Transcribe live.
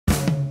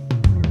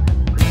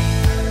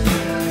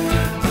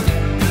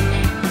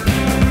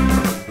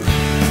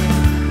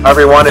Hi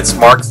everyone, it's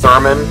Mark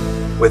Thurman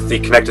with the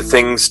Connected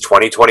Things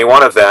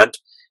 2021 event,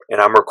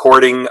 and I'm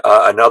recording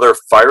another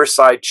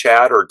fireside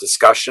chat or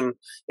discussion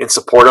in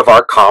support of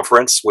our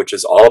conference, which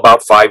is all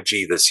about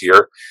 5G this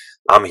year.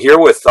 I'm here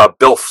with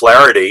Bill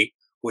Flaherty,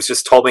 who's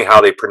just told me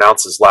how they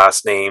pronounce his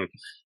last name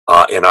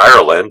in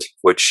Ireland,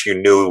 which you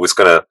knew was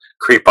going to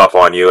creep up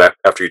on you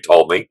after you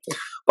told me.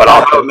 But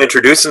I'll have him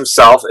introduce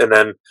himself and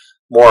then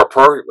more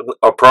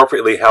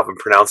appropriately have him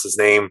pronounce his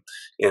name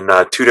in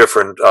two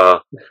different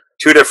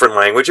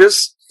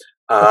languages.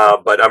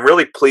 But I'm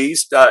really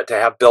pleased to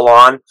have Bill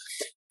on.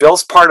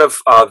 Bill's part of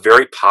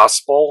Very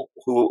Possible,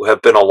 who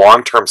have been a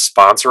long-term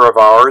sponsor of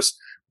ours,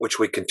 which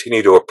we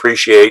continue to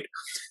appreciate.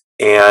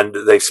 And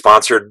they've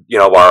sponsored,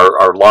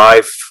 our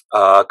live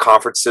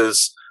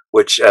conferences,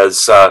 which,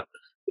 as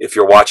if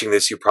you're watching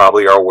this, you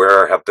probably are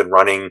aware, have been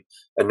running,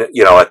 at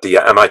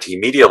the MIT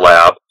Media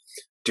Lab.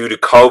 Due to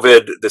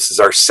COVID, this is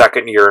our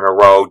second year in a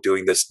row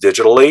doing this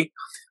digitally.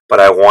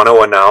 But I want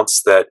to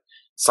announce that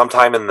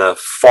sometime in the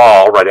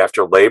fall, right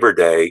after Labor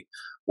Day,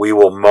 we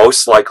will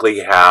most likely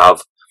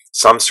have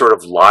some sort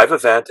of live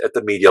event at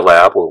the Media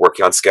Lab. We're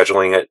working on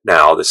scheduling it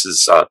now. This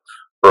is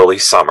early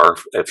summer,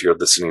 if you're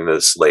listening to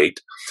this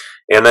late.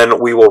 And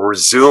then we will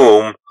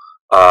resume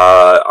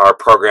our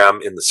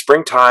program in the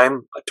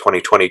springtime,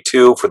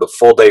 2022, for the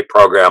full day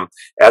program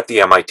at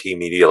the MIT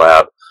Media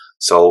Lab.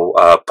 So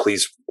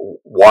please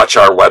watch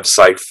our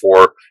website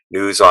for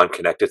news on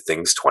Connected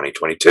Things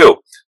 2022.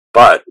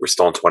 But we're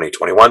still in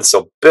 2021.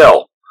 So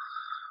Bill,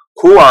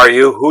 who are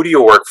you? Who do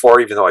you work for,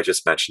 even though I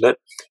just mentioned it?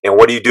 And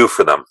what do you do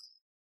for them?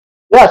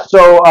 Yeah,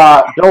 so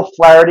Bill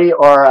Flaherty,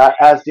 or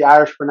as the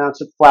Irish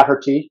pronounce it,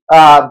 Flaherty.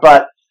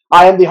 But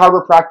I am the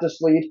hardware practice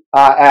lead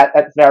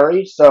at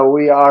Very. So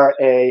we are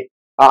a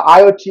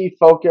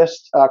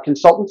IoT-focused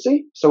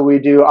consultancy. So we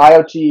do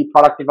IoT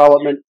product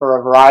development for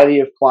a variety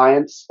of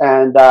clients.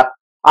 And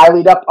I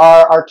lead up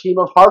our team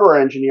of hardware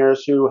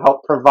engineers who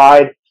help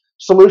provide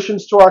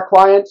solutions to our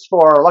clients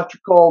for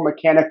electrical,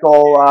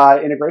 mechanical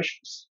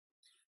integrations.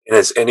 And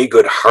as any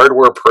good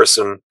hardware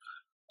person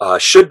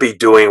should be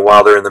doing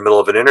while they're in the middle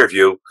of an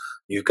interview,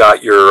 you've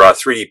got your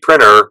 3D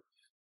printer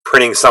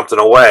printing something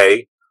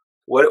away.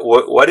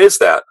 What is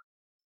that?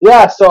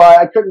 Yeah, so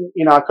I couldn't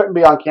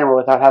be on camera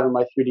without having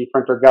my 3D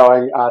printer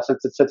going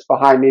since it sits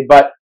behind me.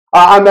 But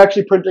I'm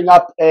actually printing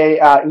up a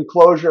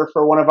enclosure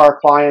for one of our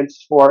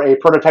clients for a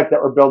prototype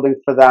that we're building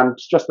for them.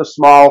 It's just a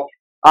small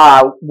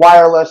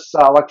wireless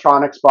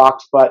electronics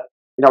box, but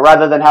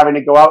rather than having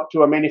to go out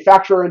to a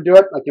manufacturer and do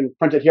it, I can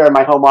print it here in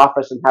my home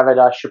office and have it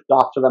shipped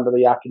off to them by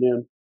the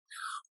afternoon.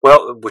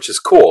 Well, which is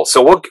cool.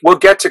 So we'll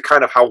get to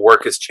kind of how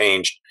work has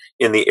changed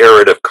in the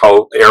era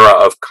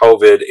of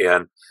COVID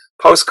and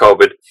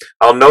post-COVID.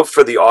 I'll note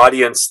for the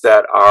audience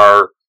that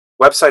our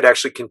website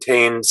actually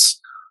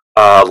contains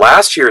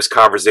last year's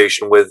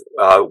conversation with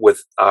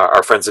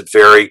our friends at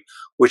Very,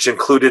 which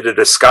included a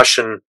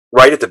discussion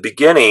right at the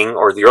beginning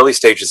or the early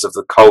stages of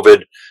the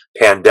COVID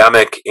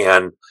pandemic,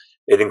 and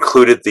it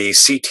included the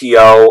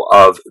CTO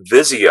of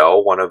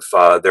Vizio, one of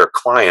their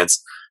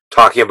clients,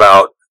 talking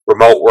about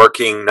remote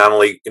working not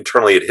only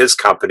internally at his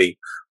company,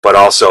 but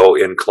also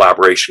in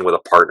collaboration with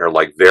a partner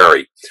like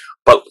Very.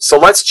 But so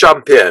let's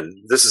jump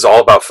in. This is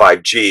all about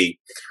 5G.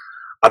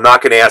 I'm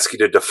not going to ask you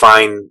to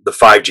define the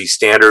 5G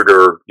standard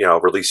or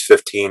release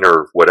 15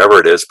 or whatever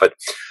it is, but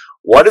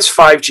what does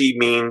 5G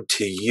mean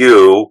to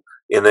you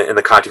in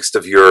the context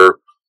of your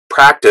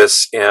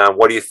practice, and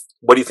what do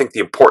you think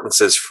the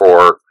importance is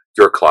for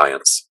your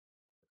clients?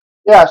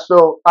 Yeah,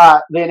 so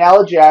the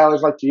analogy I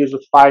always like to use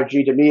with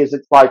 5G to me is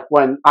it's like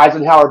when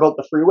Eisenhower built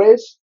the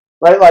freeways,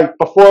 right? Like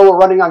before we're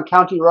running on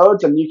county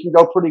roads and you can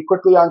go pretty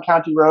quickly on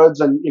county roads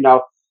and,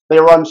 they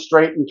run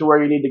straight into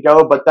where you need to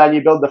go, but then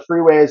you build the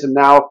freeways and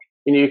now,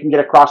 you can get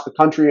across the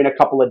country in a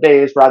couple of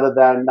days rather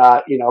than,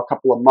 a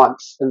couple of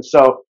months. And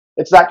so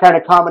it's that kind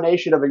of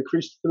combination of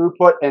increased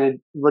throughput and a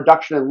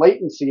reduction in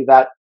latency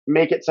that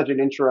make it such an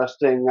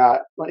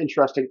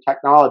interesting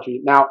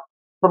technology. Now,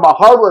 from a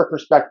hardware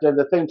perspective,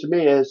 the thing to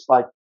me is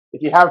like,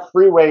 if you have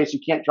freeways, you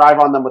can't drive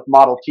on them with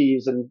Model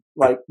Ts and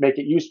make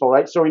it useful,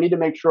 right? So we need to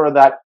make sure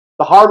that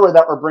the hardware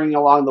that we're bringing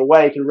along the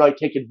way can really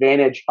take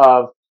advantage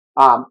of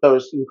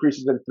those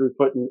increases in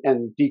throughput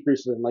and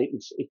decreases in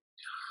latency.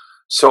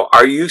 So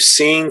are you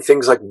seeing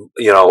things like,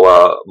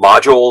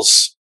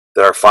 modules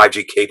that are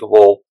 5G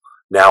capable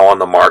now on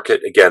the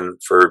market? Again,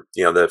 for,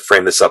 to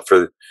frame this up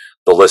for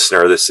the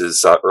listener, this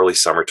is early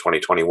summer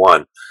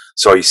 2021.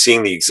 So are you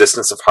seeing the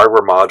existence of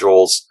hardware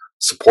modules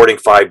supporting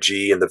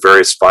 5G and the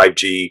various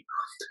 5G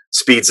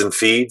speeds and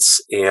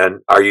feeds?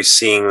 And are you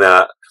seeing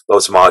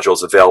those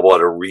modules available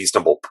at a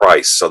reasonable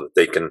price so that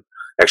they can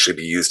actually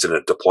be used in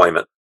a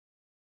deployment?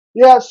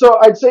 Yeah, so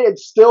I'd say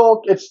it's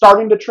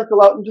starting to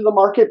trickle out into the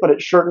market, but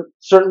it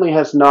certainly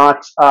has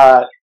not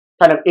kind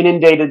of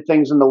inundated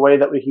things in the way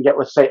that we can get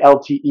with, say,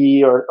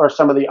 LTE or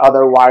some of the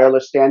other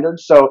wireless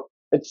standards. So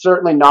it's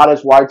certainly not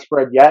as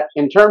widespread yet.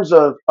 In terms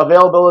of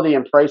availability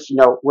and price,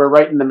 we're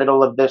right in the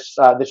middle of this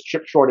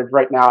chip shortage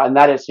right now, and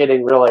that is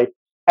hitting really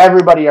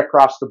everybody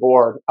across the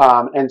board.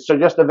 And so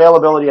just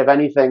availability of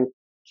anything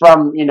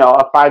from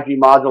a 5G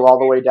module all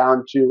the way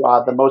down to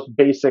the most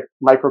basic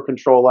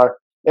microcontroller,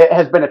 it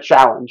has been a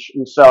challenge.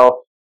 And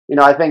so,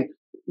 I think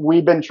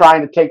we've been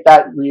trying to take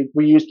that.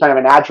 We use kind of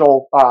an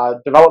agile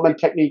development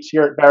techniques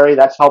here at Berry.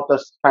 That's helped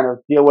us kind of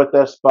deal with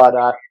this. But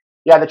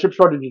yeah, the chip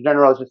shortage in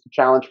general is just a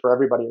challenge for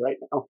everybody right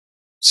now.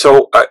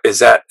 So is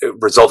that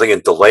resulting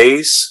in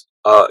delays,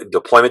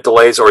 deployment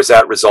delays, or is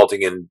that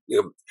resulting in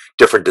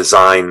different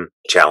design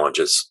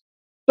challenges?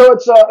 So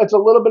it's a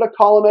little bit of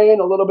column A and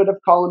a little bit of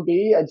column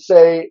B. I'd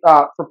say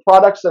for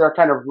products that are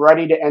kind of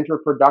ready to enter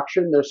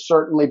production, there's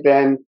certainly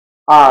been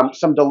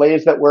some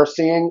delays that we're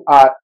seeing.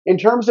 In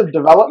terms of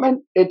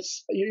development,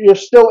 you're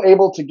still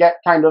able to get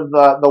kind of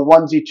the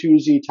onesie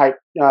twosie type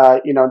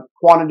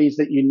quantities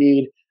that you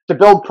need to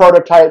build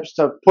prototypes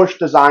to push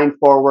design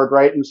forward,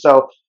 right? And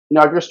so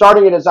if you're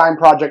starting a design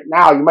project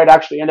now, you might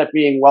actually end up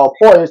being well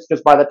poised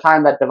because by the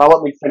time that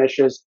development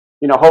finishes,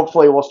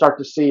 hopefully we'll start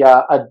to see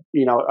a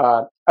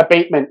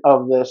abatement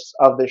of this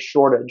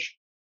shortage.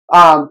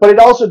 But it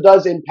also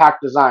does impact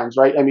designs,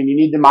 right? I mean, you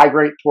need to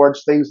migrate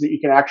towards things that you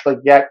can actually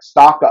get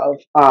stock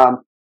of.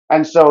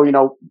 And so,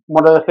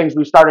 one of the things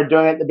we started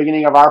doing at the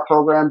beginning of our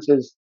programs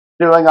is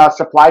doing a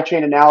supply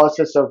chain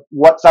analysis of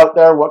what's out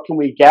there, what can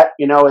we get,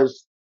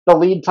 is the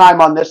lead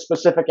time on this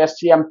specific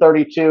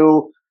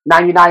STM32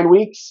 99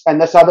 weeks,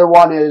 and this other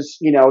one is,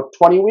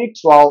 20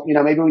 weeks. Well,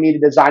 maybe we need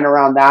to design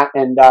around that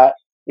and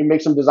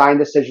make some design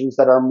decisions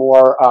that are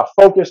more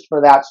focused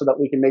for that so that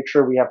we can make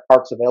sure we have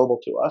parts available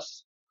to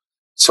us.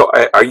 So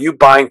are you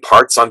buying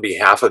parts on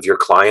behalf of your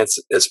clients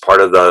as part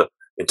of the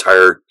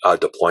entire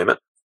deployment?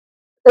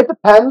 It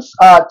depends.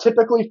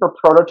 Typically for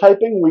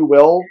prototyping, we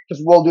will,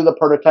 because we'll do the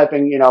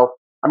prototyping,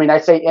 I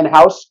say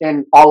in-house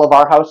in all of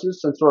our houses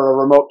since we're a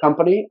remote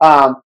company.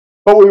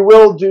 But we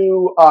will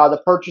do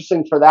the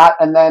purchasing for that.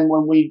 And then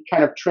when we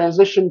kind of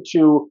transition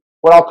to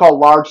what I'll call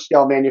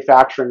large-scale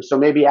manufacturing, so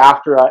maybe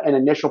after an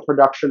initial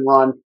production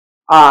run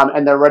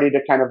and they're ready to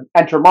kind of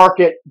enter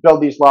market,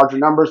 build these larger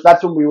numbers,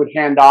 that's when we would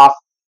hand off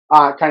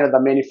kind of the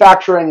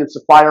manufacturing and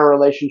supplier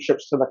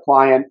relationships to the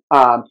client.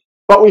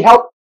 But we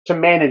help to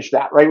manage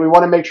that, right? We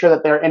want to make sure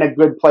that they're in a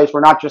good place.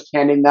 We're not just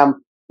handing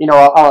them,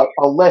 a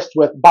list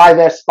with buy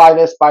this, buy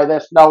this, buy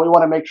this. No, we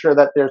want to make sure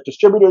that there's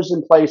distributors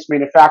in place,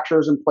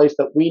 manufacturers in place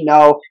that we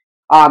know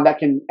that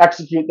can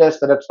execute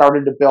this, that have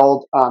started to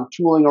build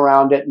tooling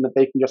around it, and that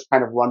they can just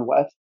kind of run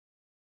with.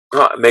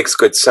 It makes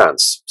good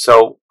sense.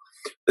 So,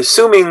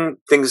 assuming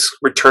things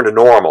return to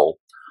normal,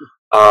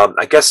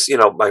 I guess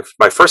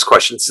my first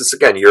question, since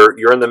again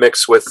you're in the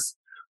mix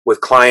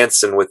with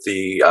clients and with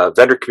the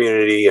vendor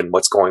community and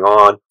what's going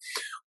on,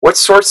 what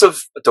sorts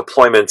of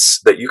deployments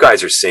that you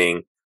guys are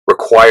seeing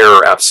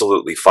require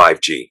absolutely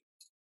 5G?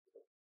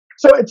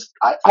 So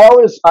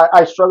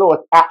I struggle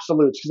with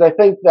absolutes because I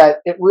think that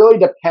it really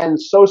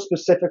depends so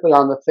specifically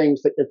on the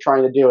things that you're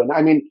trying to do. And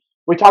I mean,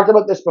 we talked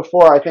about this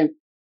before. I think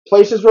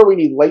places where we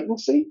need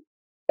latency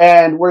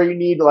and where you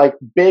need like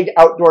big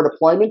outdoor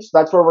deployments,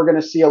 that's where we're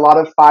going to see a lot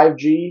of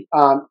 5G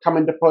come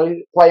into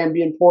play and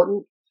be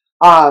important.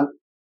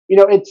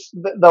 It's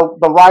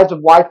the rise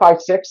of Wi-Fi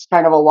 6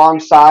 kind of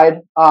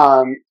alongside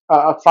a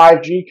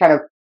 5G kind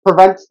of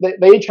prevents.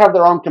 They each have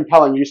their own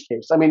compelling use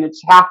case. I mean,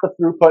 it's half the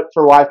throughput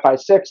for Wi-Fi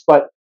 6,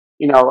 but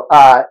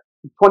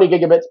 20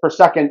 gigabits per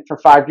second for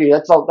 5G.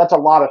 That's a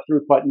lot of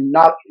throughput, and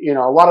not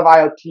a lot of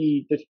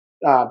IoT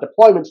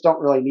deployments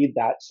don't really need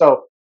that.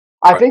 So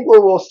I think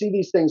where we'll see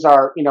these things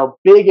are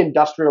big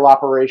industrial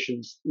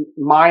operations,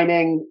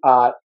 mining,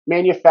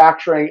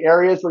 manufacturing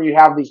areas where you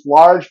have these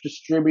large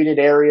distributed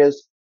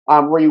areas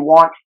where you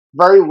want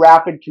very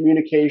rapid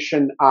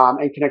communication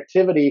and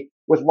connectivity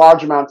with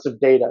large amounts of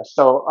data.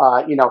 So,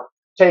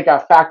 take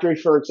a factory,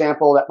 for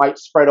example, that might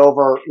spread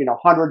over,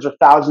 hundreds of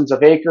thousands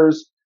of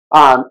acres.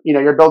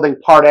 You're building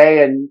part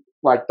A and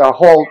like the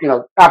whole,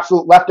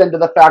 absolute left end of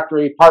the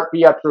factory, part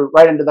B up through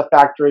right into the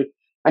factory.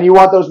 And you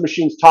want those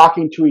machines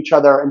talking to each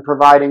other and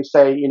providing,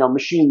 say,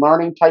 machine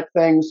learning type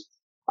things,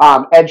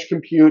 edge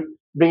compute,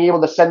 being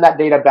able to send that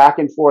data back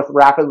and forth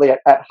rapidly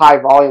at high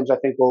volumes, I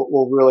think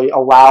will really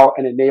allow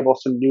and enable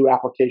some new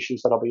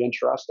applications that'll be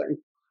interesting.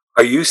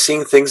 Are you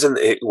seeing things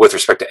with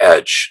respect to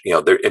edge?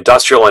 The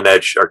industrial and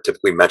edge are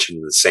typically mentioned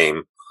in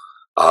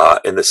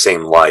the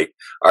same light.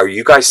 Are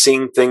you guys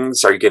seeing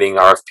things? Are you getting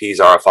RFPs,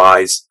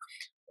 RFIs?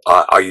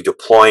 Are you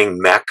deploying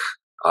MEC,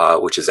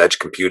 which is edge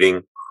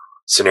computing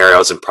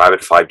scenarios in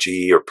private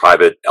 5G or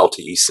private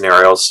LTE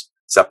scenarios?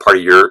 Is that part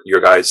of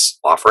your guys'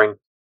 offering?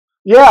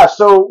 Yeah,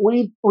 so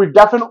we've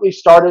definitely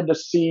started to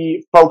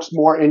see folks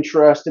more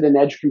interested in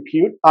edge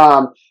compute.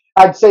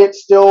 I'd say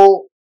it's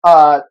still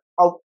a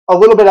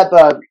little bit at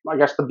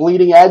the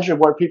bleeding edge of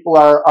where people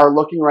are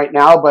looking right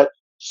now, but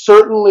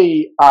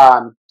certainly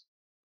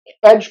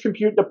edge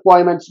compute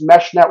deployments,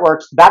 mesh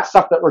networks, that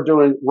stuff that we're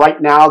doing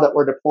right now, that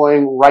we're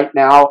deploying right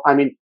now. I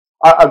mean,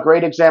 a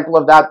great example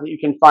of that you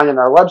can find on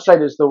our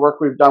website is the work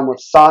we've done with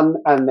Sun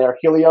and their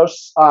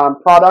Helios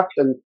product.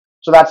 And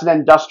so that's an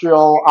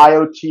industrial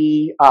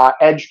IoT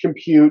edge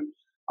compute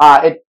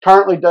It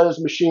currently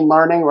does machine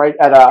learning right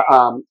at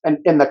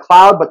in the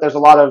cloud, but there's a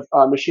lot of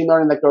machine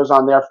learning that goes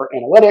on there for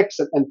analytics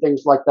and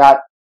things like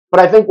that. But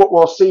I think what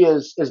we'll see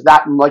is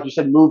that, like you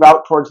said, move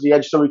out towards the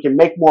edge so we can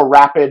make more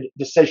rapid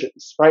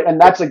decisions, right?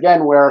 And that's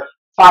again where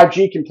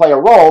 5G can play a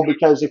role,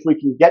 because if we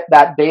can get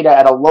that data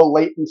at a low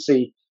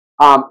latency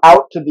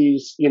out to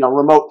these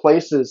remote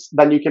places,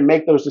 then you can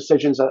make those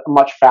decisions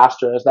much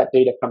faster as that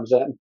data comes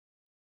in.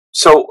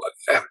 So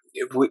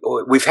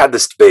we've had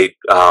this debate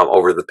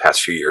over the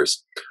past few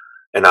years,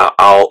 and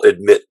I'll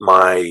admit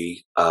my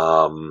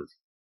my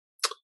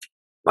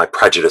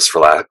prejudice,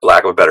 for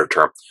lack of a better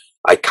term.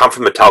 I come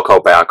from a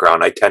telco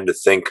background. I tend to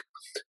think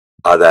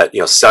that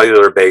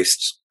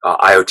cellular-based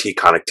IoT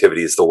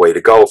connectivity is the way to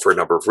go for a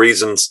number of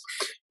reasons,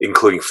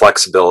 including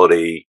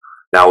flexibility.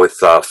 Now with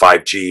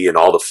 5G and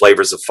all the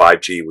flavors of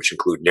 5G, which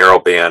include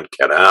narrowband,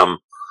 Cat-M,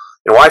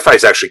 and Wi-Fi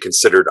is actually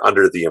considered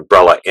under the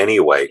umbrella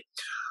anyway.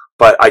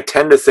 But I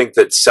tend to think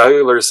that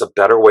cellular is a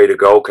better way to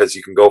go, because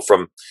you can go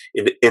from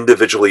an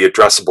individually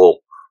addressable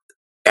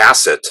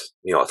asset,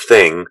 a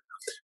thing,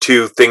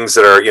 to things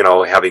that are,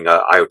 having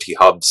IoT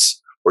hubs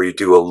where you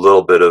do a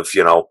little bit of,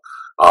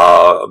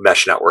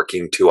 mesh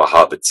networking to a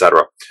hub,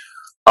 etc.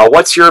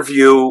 What's your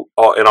view?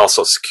 And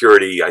also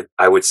security.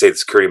 I would say the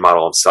security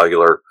model in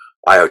cellular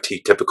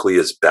IoT typically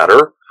is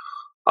better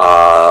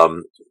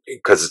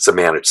because it's a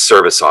managed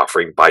service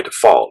offering by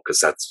default, because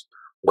that's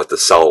what the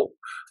cell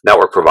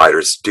network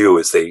providers do,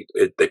 is they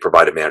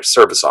provide a managed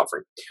service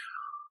offering.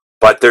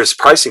 But there's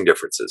pricing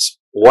differences.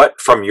 What,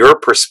 from your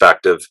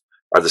perspective,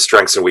 are the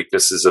strengths and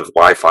weaknesses of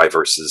Wi-Fi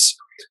versus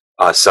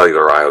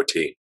cellular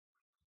IoT?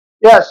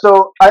 Yeah,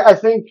 so I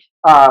think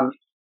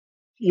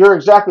you're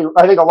exactly.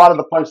 I think a lot of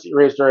the points that you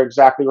raised are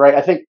exactly right.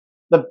 I think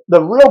the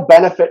real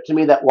benefit to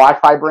me that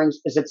Wi-Fi brings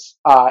is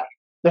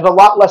there's a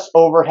lot less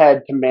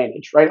overhead to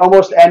manage. Right,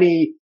 almost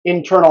any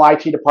internal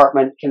IT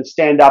department can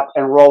stand up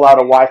and roll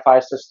out a Wi-Fi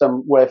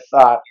system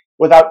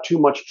without too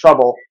much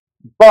trouble.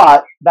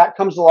 But that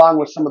comes along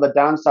with some of the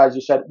downsides.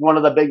 You said one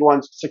of the big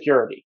ones,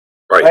 security.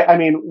 Right? I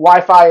mean,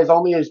 Wi-Fi is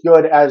only as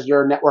good as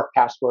your network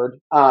password.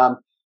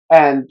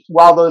 And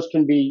while those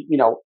can be,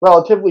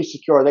 relatively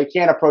secure, they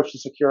can't approach the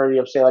security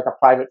of, say, like a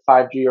private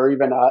 5G or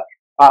even a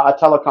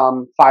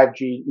telecom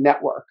 5G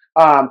network.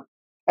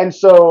 And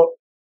so,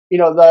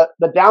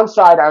 the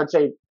downside, I would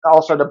say,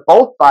 also to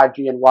both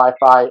 5G and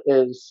Wi-Fi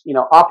is,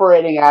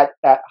 operating at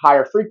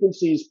higher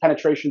frequencies,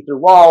 penetration through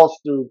walls,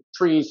 through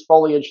trees,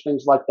 foliage,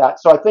 things like that.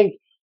 So I think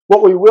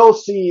what we will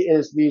see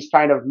is these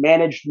kind of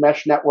managed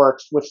mesh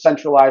networks with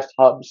centralized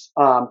hubs,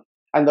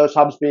 and those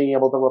hubs being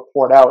able to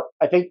report out.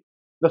 I think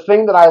the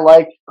thing that I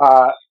like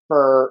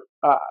for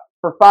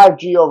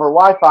 5G over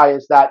Wi-Fi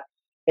is that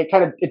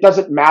it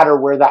doesn't matter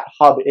where that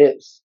hub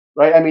is,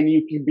 right? I mean,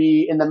 you could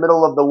be in the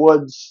middle of the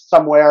woods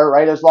somewhere,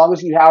 right? As long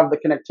as you have the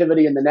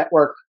connectivity and the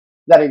network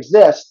that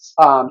exists,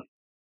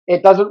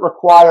 it doesn't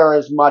require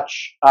as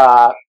much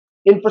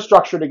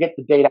infrastructure to get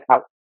the data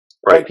out,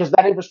 right? Because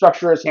that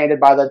infrastructure is handled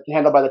by the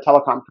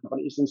telecom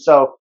companies, and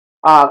so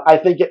I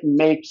think it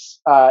makes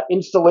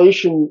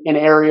installation in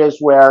areas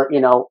where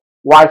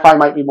Wi-Fi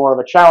might be more of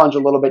a challenge a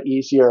little bit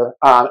easier.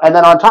 And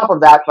then on top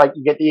of that, like,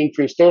 you get the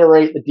increased data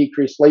rate, the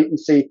decreased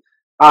latency.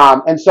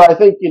 And so I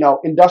think,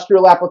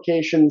 industrial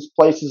applications,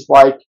 places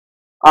like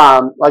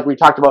we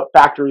talked about,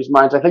 factories,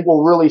 mines, I think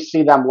we'll really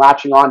see them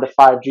latching on to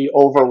 5G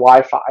over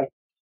Wi-Fi.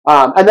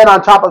 And then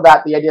on top of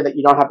that, the idea that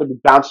you don't have to be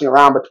bouncing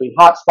around between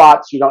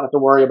hotspots, you don't have to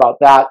worry about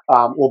that,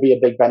 will be a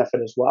big benefit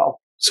as well.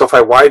 So if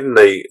I widen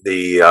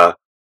the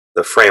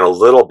frame a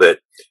little bit,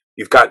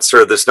 you've got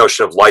sort of this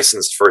notion of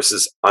licensed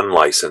versus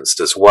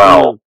unlicensed as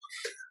well.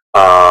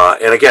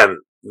 And again,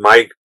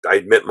 I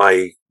admit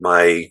my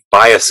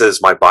bias is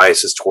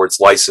towards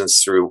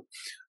license through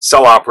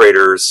cell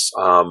operators.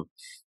 To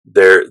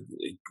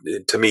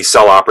me,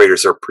 cell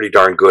operators are pretty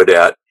darn good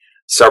at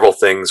several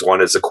things.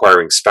 One is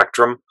acquiring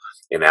spectrum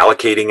and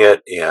allocating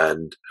it,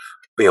 and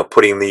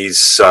putting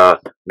these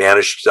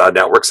managed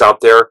networks out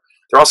there.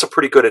 They're also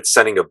pretty good at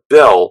sending a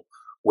bill,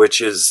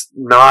 which is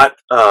not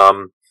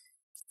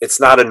it's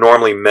not a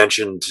normally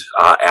mentioned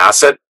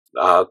asset,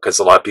 because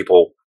a lot of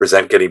people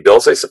resent getting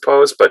bills, I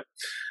suppose. But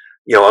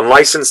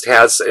unlicensed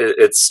has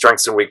its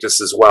strengths and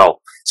weaknesses as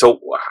well. So,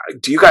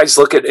 do you guys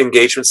look at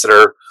engagements that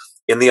are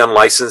in the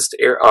unlicensed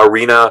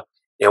arena?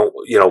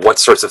 What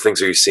sorts of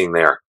things are you seeing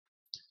there?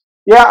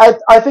 Yeah,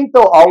 I think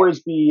there'll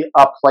always be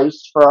a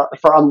place for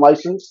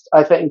unlicensed.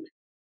 I think,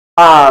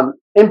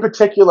 in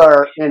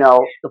particular,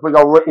 if we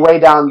go way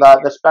down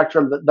the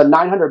spectrum, the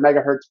 900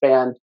 megahertz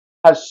band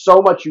has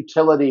so much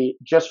utility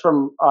just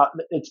from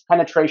its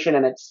penetration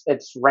and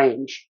its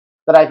range,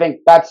 that I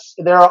think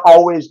there are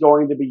always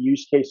going to be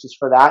use cases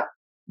for that.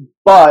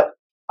 But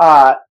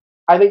I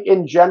think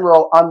in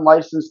general,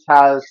 unlicensed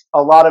has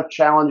a lot of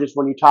challenges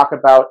when you talk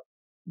about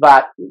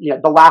that,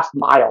 the last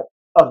mile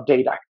of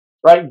data,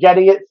 right?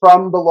 Getting it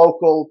from the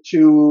local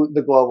to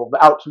the global,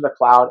 out to the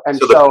cloud. And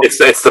so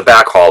it's the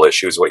backhaul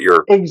issue is what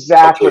you're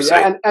exactly.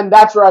 And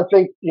that's where I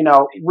think,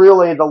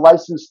 really the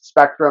licensed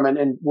spectrum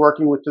and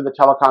working through the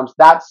telecoms,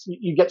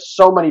 you get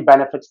so many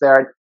benefits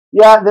there.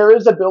 Yeah, there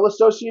is a bill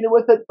associated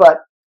with it, but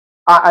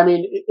I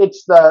mean,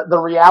 it's the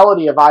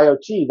reality of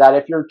IoT that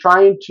if you're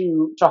trying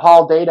to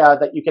haul data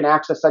that you can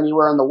access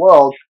anywhere in the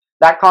world,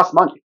 that costs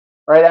money,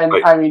 right? And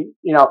Right. I mean,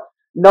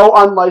 no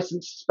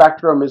unlicensed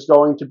spectrum is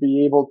going to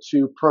be able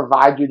to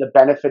provide you the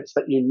benefits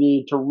that you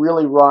need to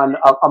really run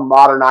a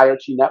modern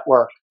IoT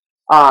network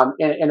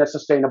in a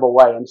sustainable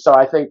way. And so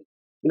I think,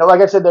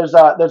 like I said, there's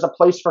a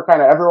place for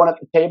kind of everyone at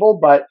the table,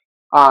 but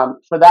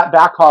for that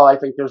backhaul, I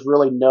think there's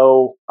really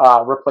no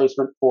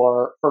replacement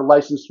for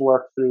licensed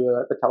work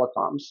through the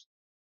telecoms.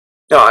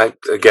 No,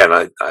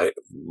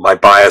 my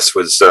bias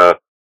was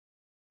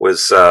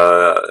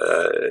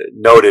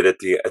noted at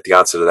the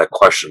onset of that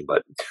question.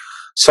 But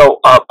so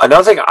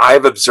another thing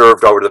I've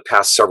observed over the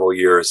past several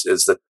years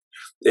is that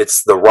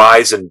it's the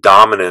rise and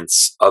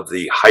dominance of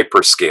the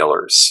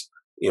hyperscalers.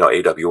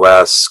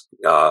 AWS,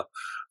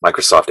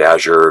 Microsoft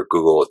Azure,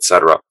 Google,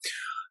 etc.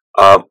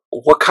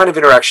 What kind of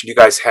interaction do you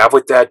guys have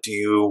with that? Do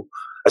you,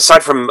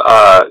 aside from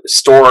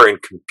store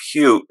and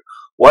compute,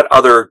 what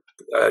other,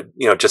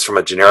 just from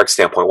a generic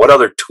standpoint, what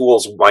other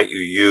tools might you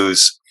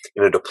use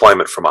in a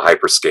deployment from a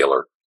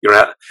hyperscaler? You don't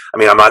have, I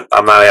mean, I'm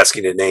not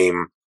asking you to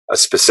name a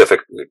specific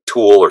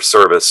tool or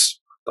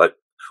service, but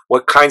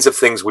what kinds of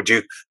things would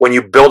you, when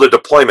you build a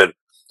deployment,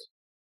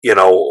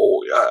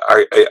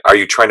 are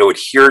you trying to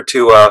adhere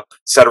to a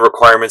set of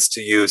requirements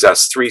to use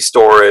S3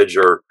 storage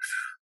or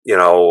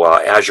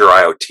Azure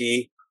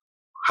IoT?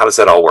 How does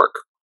that all work?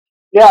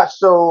 Yeah,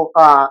 so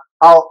I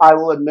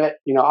will admit,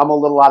 I'm a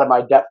little out of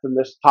my depth in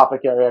this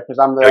topic area because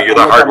I'm You're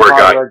the I'm the hardware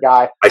guy. hardware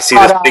guy. I see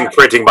But this thing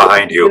printing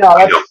behind you.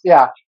 I know.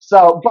 yeah.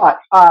 So, but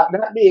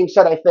that being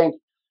said, I think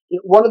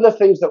one of the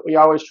things that we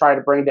always try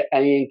to bring to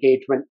any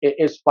engagement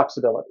is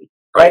flexibility,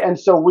 right? Right. And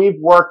so we've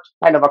worked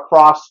kind of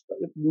across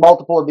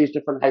multiple of these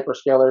different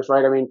hyperscalers,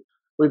 right? I mean,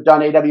 we've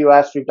done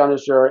AWS, we've done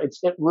Azure.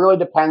 It really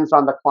depends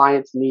on the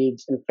client's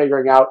needs and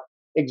figuring out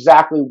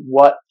exactly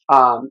what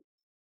kind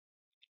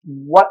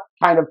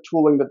of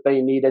tooling that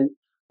they need. And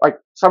like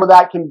some of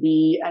that can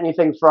be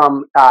anything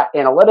from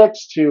analytics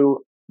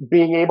to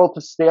being able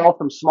to scale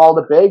from small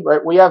to big,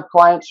 right? We have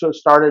clients who have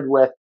started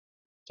with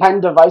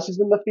 10 devices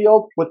in the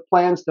field with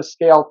plans to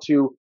scale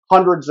to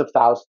hundreds of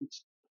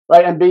thousands,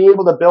 right? And being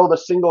able to build a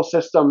single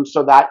system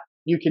so that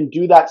you can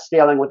do that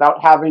scaling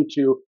without having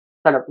to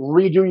kind of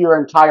redo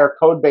your entire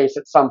code base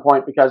at some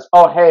point because,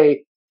 oh,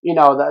 hey,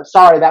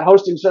 sorry, that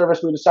hosting service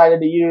we decided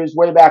to use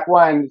way back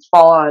when, it's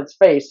fallen on its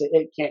face.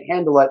 It can't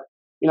handle it.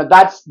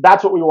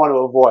 That's what we want to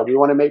avoid. We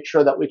want to make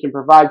sure that we can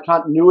provide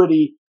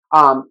continuity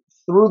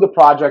through the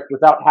project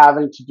without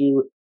having to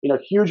do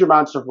huge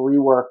amounts of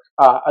rework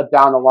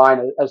down the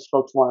line as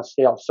folks want to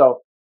scale. So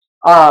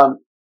um,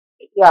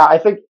 yeah, I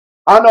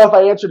don't know if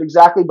I answered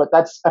exactly, but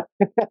that's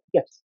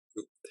yes,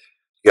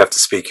 You have to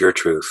speak your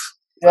truth.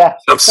 yeah,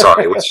 I'm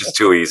sorry, it was just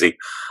too easy.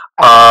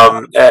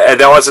 And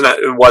that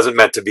it wasn't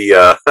meant to be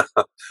a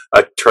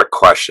a trick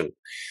question.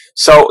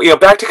 So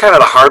back to kind of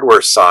the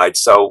hardware side.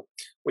 So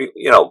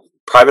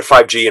private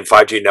 5G and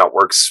 5G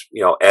networks,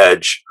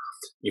 edge.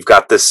 You've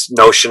got this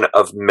notion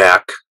of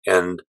MEC,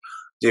 and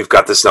you've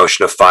got this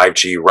notion of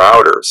 5G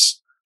routers.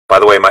 By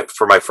the way,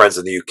 for my friends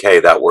in the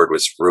UK, that word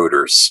was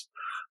routers.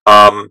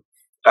 Um,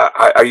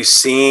 are you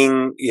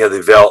seeing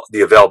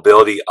the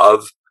availability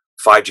of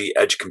 5G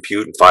edge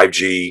compute and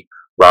 5G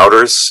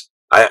routers,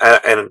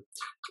 and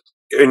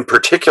in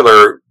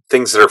particular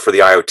things that are for the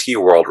IoT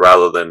world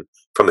rather than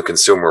from the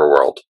consumer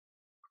world?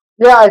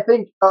 yeah. I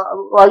think,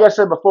 like I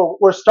said before,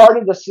 we're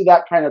starting to see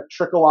that kind of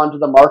trickle onto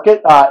the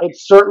market. It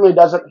certainly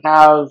doesn't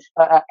have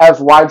as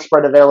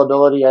widespread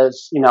availability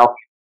as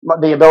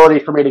the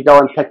ability for me to go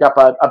and pick up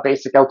a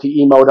basic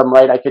LTE modem,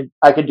 right?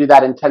 I could do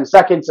that in 10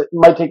 seconds. It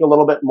might take a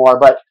little bit more,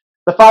 but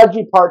the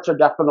 5G parts are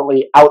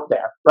definitely out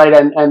there, right?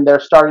 And they're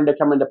starting to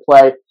come into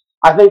play.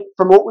 I think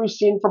from what we've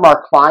seen from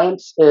our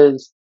clients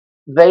is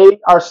they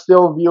are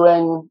still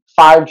viewing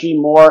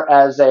 5G more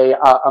as a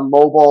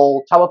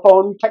mobile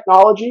telephone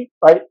technology,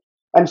 right?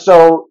 And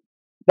so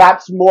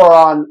that's more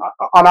on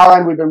our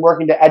end. We've been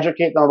working to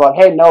educate them about,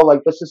 hey, no, like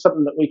this is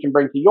something that we can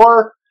bring to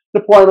your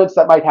deployments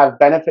that might have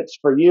benefits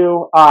for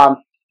you.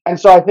 And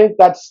so I think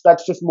that's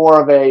just more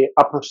of a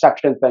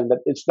perception thing that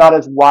it's not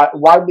as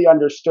widely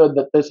understood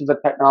that this is a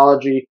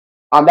technology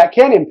that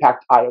can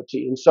impact IoT.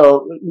 And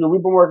so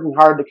we've been working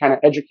hard to kind of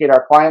educate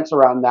our clients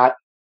around that,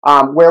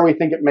 where we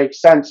think it makes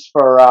sense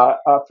for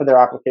their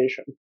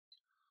application.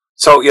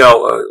 So,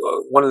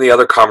 one of the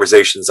other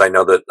conversations I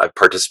know that I've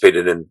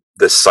participated in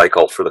this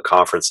cycle for the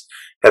conference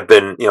have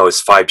been,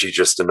 is 5G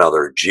just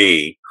another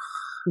G?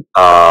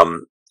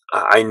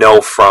 I know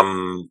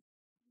from,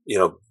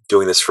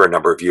 doing this for a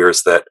number of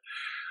years that,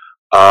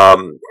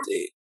 um,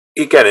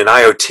 again, in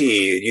IoT,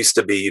 it used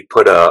to be you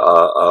put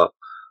a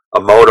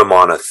modem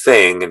on a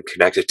thing and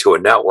connect it to a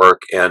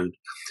network, and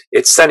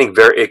it's sending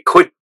it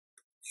could,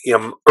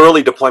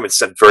 early deployments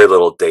sent very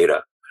little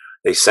data.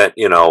 They sent,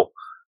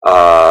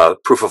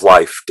 proof of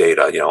life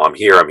data. I'm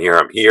here, I'm here,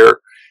 I'm here,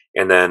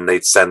 and then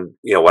they'd send,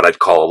 what I'd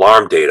call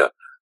alarm data.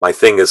 My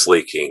thing is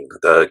leaking.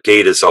 The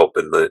gate is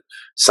open.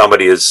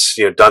 Somebody has,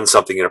 done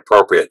something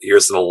inappropriate.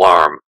 Here's an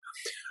alarm.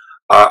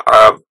 Uh,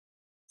 uh,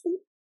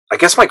 I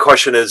guess my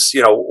question is,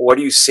 what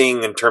are you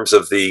seeing in terms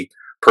of the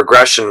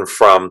progression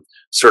from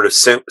sort of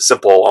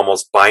simple,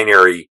 almost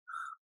binary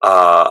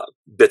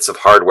bits of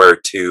hardware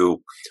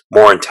to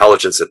more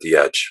intelligence at the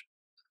edge?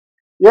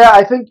 Yeah,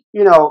 I think,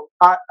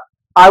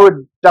 I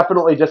would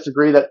definitely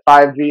disagree that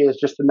 5G is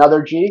just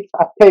another G.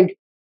 I think,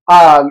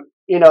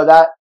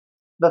 that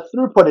the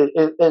throughput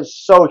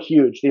is so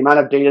huge, the amount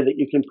of data that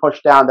you can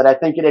push down, that I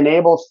think it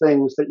enables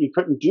things that you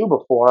couldn't do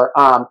before.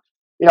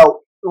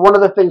 One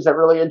of the things that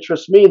really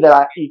interests me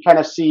that you kind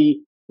of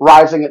see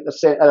rising at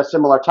a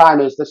similar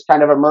time is this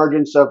kind of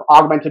emergence of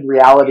augmented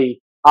reality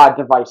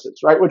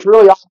devices, right? Which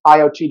really are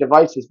IoT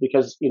devices,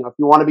 because if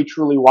you want to be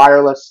truly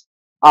wireless,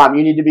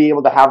 you need to be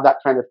able to have that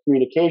kind of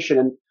communication.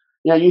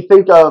 And you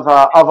think of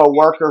a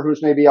worker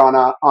who's maybe on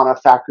a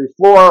factory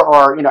floor,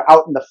 or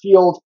out in the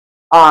field,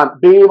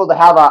 being able to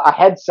have a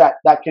headset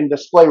that can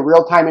display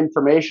real time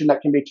information,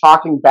 that can be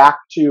talking back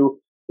to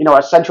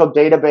a central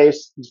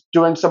database,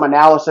 doing some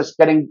analysis,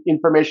 getting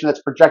information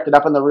that's projected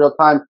up in the real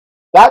time.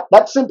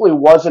 That simply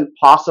wasn't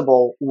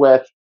possible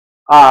with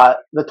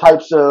the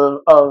types of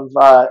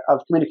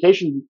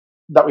communication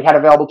that we had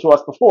available to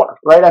us before,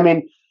 right? I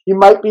mean, you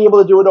might be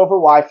able to do it over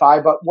Wi-Fi,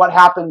 but what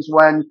happens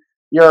when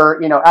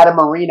you're at a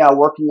marina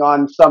working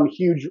on some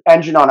huge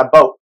engine on a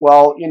boat?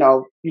 Well, you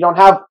don't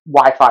have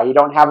Wi-Fi, you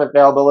don't have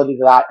availability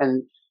to that,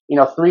 and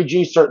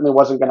 3G certainly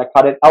wasn't going to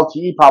cut it.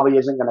 LTE probably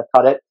isn't going to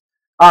cut it.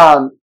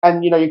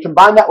 And you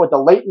combine that with the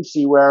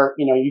latency, where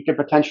you could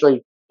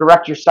potentially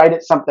direct your sight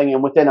at something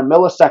and within a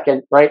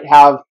millisecond, right,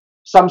 have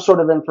some sort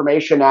of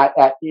information at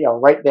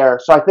right there.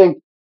 So I think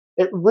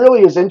it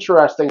really is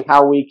interesting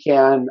how we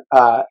can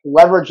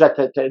leverage that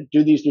to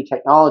do these new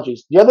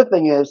technologies. The other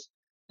thing is,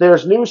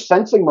 there's new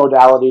sensing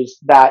modalities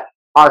that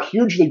are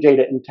hugely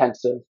data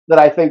intensive that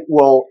I think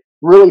will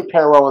really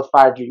pair well with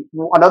 5G.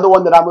 Another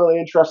one that I'm really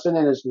interested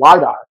in is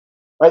LiDAR.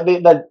 Right,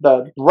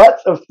 the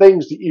breadth of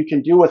things that you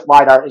can do with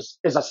LiDAR is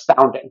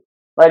astounding.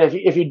 Right,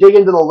 if you dig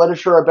into the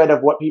literature a bit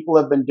of what people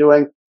have been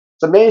doing,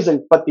 it's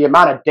amazing. But the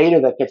amount of data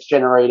that gets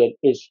generated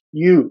is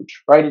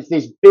huge. Right, it's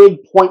these big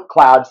point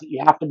clouds that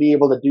you have to be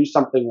able to do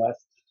something with.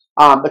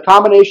 The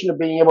combination of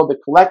being able to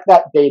collect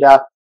that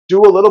data,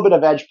 do a little bit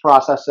of edge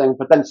processing,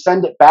 but then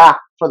send it back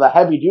for the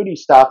heavy duty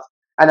stuff,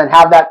 and then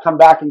have that come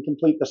back and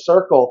complete the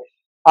circle.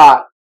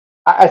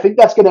 I think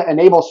that's going to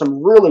enable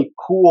some really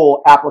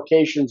cool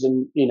applications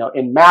in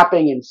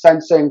mapping and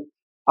sensing,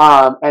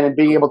 and in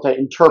being able to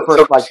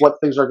interpret what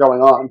things are going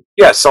on.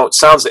 Yeah, so it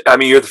sounds. I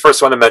mean, you're the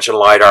first one to mention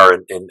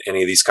LiDAR in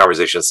any of these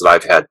conversations that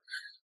I've had.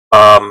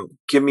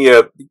 Give me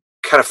a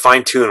kind of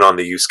fine tune on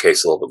the use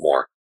case a little bit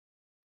more.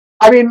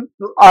 I mean,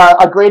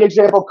 a great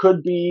example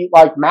could be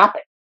like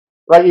mapping,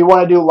 right? You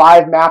want to do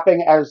live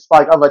mapping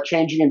of a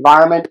changing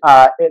environment.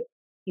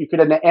 You could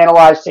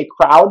analyze, say,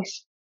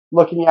 crowds,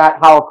 looking at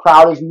how a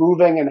crowd is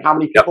moving and how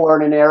many people are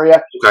in an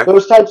area. Okay.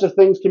 Those types of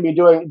things can be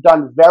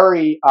done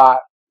very at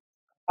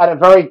a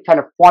very kind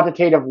of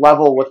quantitative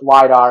level with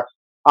LiDAR,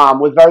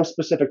 with very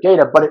specific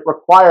data, but it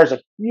requires a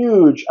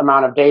huge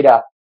amount of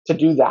data to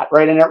do that,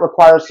 right? And it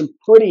requires some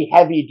pretty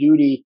heavy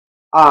duty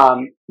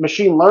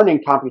machine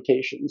learning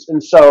computations.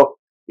 And so,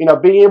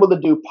 being able to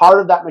do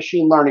part of that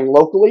machine learning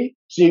locally,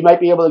 so you might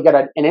be able to get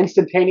an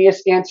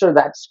instantaneous answer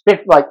that's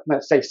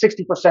let's say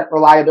 60%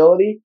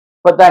 reliability,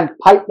 but then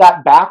pipe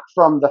that back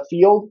from the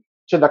field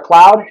to the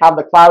cloud, have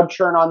the cloud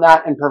churn on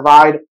that and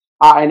provide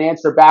an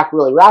answer back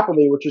really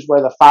rapidly, which is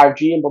where the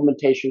 5G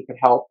implementation could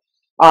help.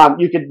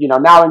 You could,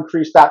 now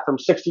increase that from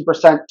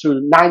 60%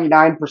 to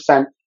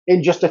 99%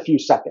 in just a few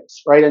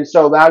seconds, right? And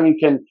so now you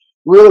can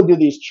really do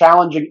these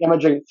challenging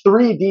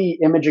 3D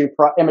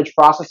image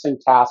processing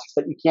tasks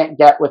that you can't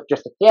get with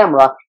just a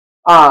camera,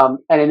 and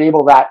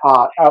enable that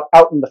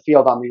out in the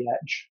field on the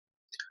edge.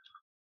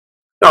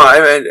 No,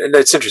 and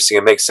it's interesting.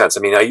 It makes sense. I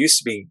mean, I used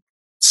to be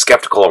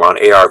skeptical around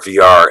AR,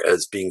 VR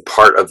as being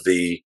part of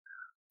the.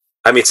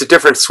 I mean, it's a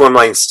different swim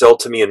lane still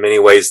to me in many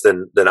ways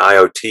than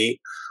IoT,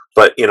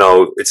 but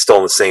it's still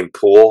in the same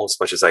pool. As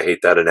much as I hate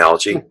that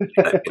analogy,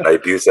 and I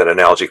abuse that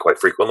analogy quite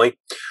frequently.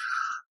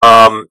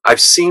 I've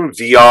seen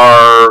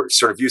VR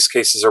sort of use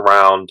cases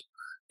around,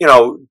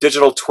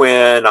 digital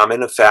twin. I'm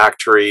in a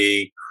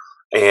factory,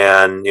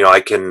 and I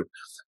can,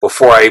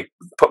 before I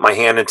put my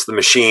hand into the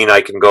machine,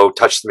 I can go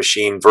touch the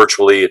machine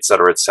virtually, et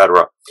cetera, et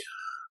cetera.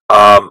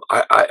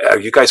 Are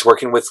you guys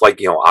working with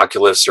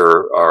Oculus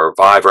or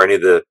Vive or any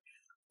of the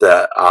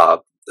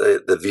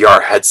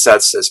VR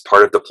headsets as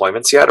part of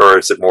deployments yet, or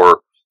is it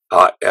more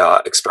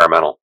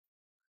experimental?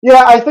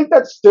 Yeah, I think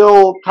that's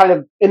still kind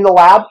of in the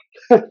lab,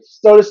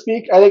 so to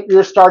speak. I think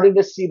you're starting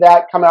to see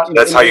that come out.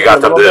 That's how you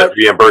got them to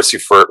reimburse you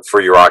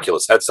for your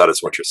Oculus headset,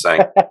 is what you're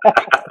saying.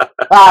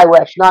 I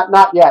wish,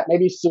 not yet,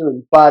 maybe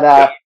soon.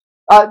 But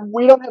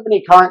we don't have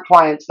any current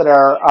clients that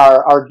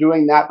are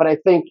doing that. But I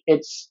think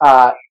it's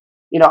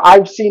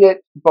I've seen it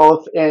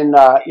both in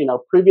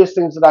previous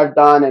things that I've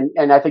done,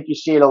 and I think you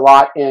see it a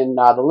lot in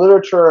the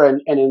literature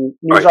and in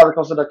news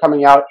articles that are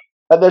coming out.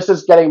 That this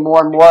is getting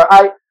more and more.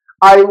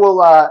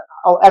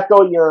 I'll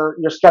echo your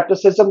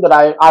skepticism that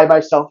I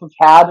myself have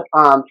had,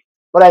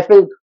 but I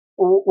think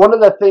one of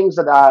the things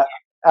that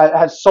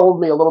has sold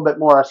me a little bit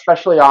more,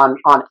 especially on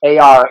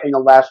AR in the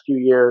last few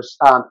years,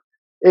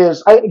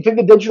 is I think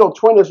the digital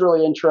twin is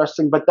really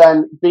interesting. But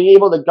then being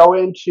able to go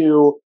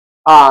into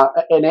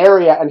an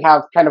area and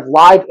have kind of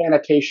live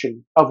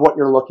annotation of what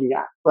you're looking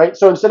at, right?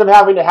 So instead of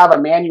having to have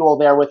a manual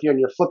there with you and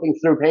you're flipping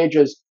through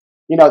pages,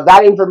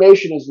 that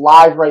information is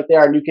live right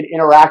there, and you can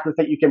interact with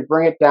it. You can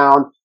bring it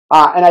down.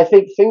 And I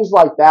think things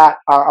like that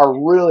are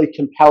really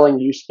compelling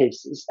use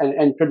cases,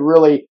 and could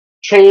really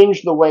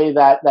change the way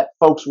that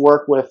folks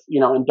work with,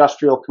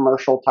 industrial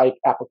commercial type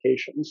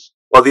applications.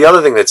 Well, the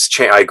other thing that's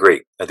changed, I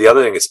agree. The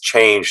other thing that's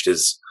changed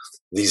is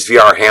these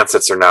VR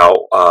handsets are now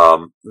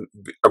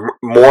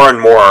more and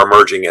more are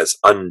emerging as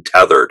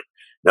untethered.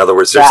 In other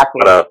words, there's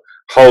Exactly. not a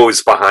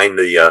hose behind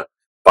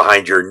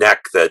behind your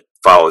neck that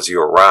follows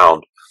you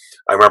around.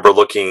 I remember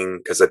looking,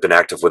 because I've been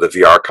active with a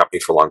VR company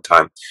for a long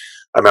time.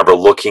 I remember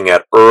looking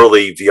at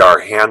early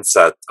VR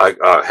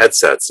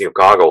headsets,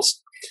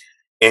 goggles,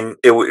 and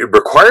it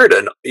required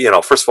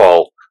first of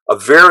all, a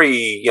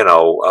very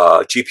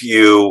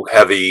GPU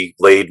heavy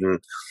laden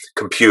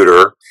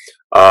computer,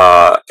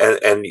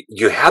 and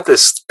you had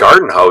this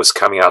garden hose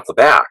coming out the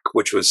back,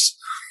 which was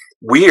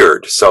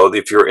weird. So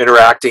if you're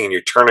interacting and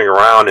you're turning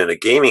around in a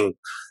gaming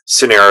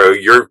scenario,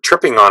 you're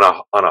tripping on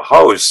a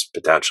hose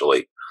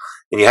potentially,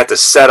 and you had to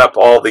set up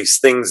all these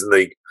things in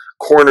the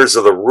corners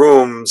of the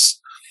rooms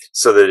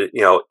so that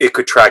it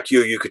could track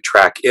you, you could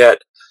track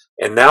it.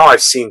 And now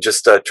I've seen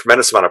just a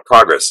tremendous amount of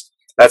progress.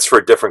 That's for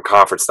a different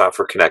conference, not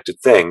for Connected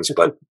Things,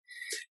 but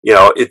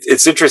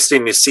it's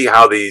interesting to see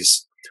how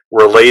these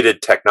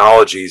related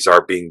technologies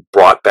are being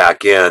brought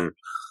back in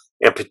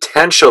and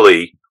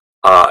potentially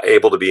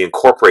able to be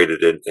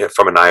incorporated in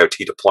from an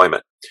IoT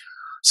deployment.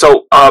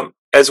 So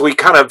as we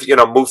kind of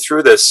move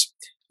through this,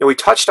 and we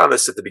touched on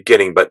this at the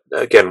beginning, but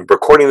again,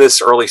 recording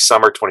this early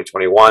summer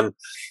 2021,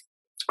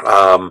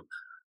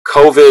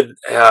 COVID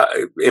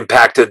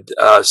impacted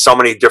so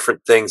many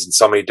different things in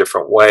so many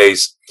different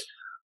ways.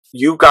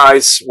 You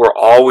guys were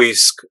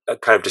always a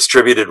kind of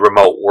distributed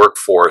remote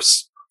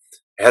workforce.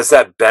 Has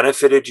that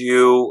benefited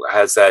you?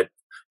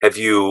 Have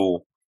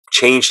you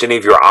changed any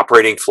of your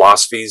operating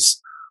philosophies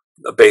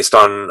based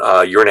on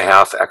a year and a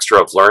half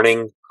extra of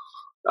learning?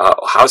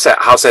 How's that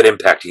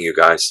impacting you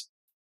guys?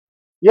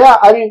 Yeah,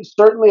 I mean,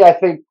 certainly I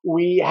think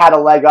we had a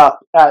leg up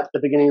at the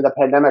beginning of the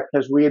pandemic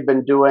because we had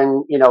been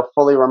doing,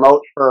 fully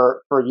remote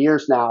for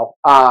years now.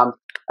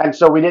 And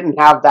so we didn't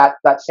have that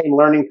same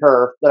learning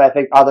curve that I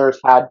think others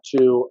had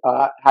to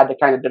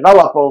kind of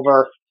develop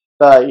over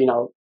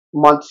the,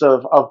 months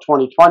of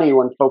 2020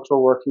 when folks were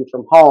working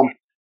from home.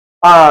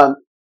 And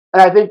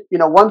I think,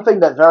 one thing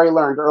that Very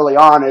learned early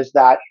on is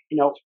that,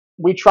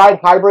 we tried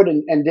hybrid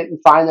and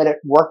didn't find that it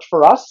worked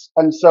for us.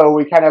 And so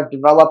we kind of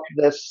developed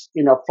this,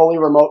 fully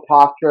remote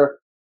posture.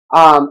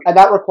 And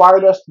that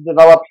required us to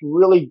develop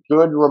really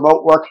good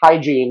remote work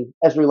hygiene,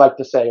 as we like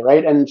to say,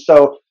 right? And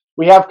so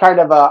we have kind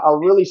of a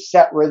really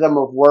set rhythm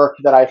of work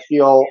that I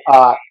feel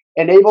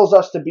enables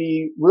us to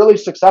be really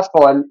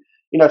successful, and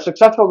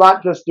successful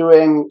not just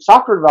doing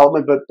software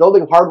development, but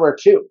building hardware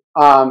too.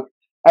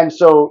 And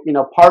so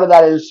part of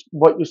that is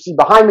what you see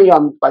behind me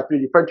on my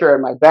 3D printer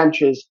and my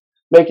bench is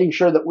making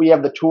sure that we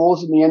have the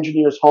tools in the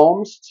engineers'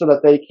 homes so that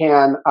they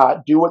can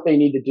do what they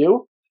need to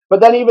do.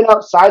 But then even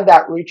outside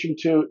that, reaching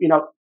to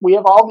we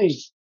have all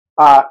these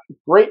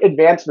great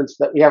advancements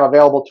that we have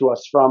available to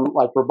us, from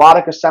like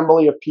robotic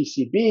assembly of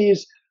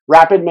PCBs,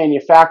 rapid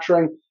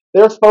manufacturing.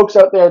 There's folks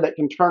out there that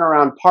can turn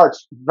around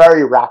parts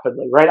very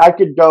rapidly, right? I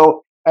could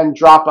go and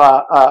drop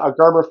a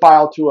Gerber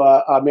file to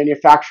a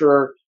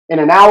manufacturer in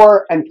an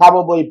hour, and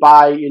probably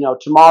by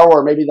tomorrow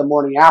or maybe the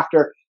morning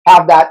after,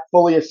 have that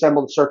fully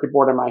assembled circuit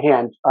board in my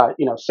hand,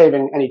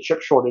 saving any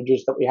chip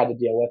shortages that we had to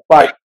deal with.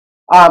 But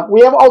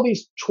we have all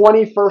these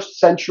 21st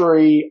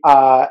century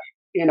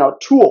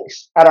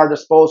tools at our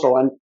disposal.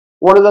 And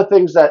one of the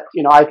things that,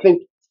 I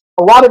think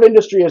a lot of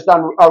industry has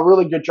done a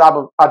really good job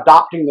of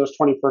adopting those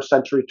 21st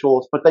century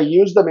tools, but they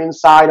use them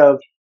inside of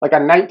like a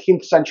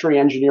 19th century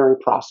engineering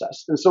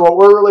process. And so what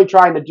we're really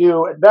trying to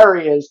do at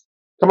Very is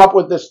come up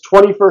with this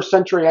 21st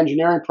century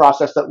engineering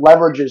process that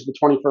leverages the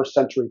 21st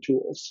century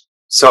tools.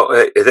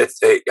 So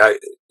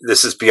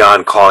this is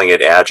beyond calling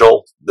it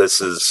agile.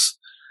 This is,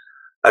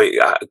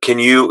 can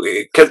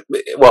you,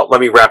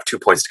 let me wrap 2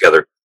 points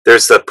together.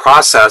 There's the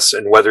process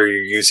and whether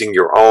you're using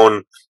your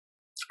own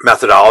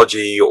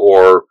methodology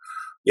or,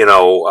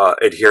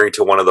 adhering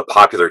to one of the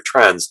popular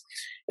trends.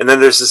 And then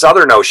there's this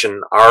other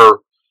notion,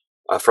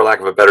 for lack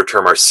of a better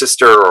term, our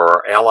sister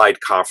or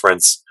allied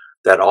conference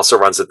that also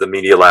runs at the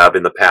Media Lab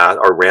in the past,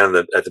 or ran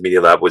at the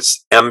Media Lab,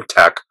 was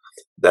MTech,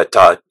 that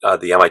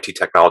the MIT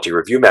Technology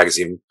Review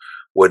magazine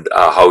would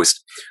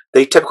host.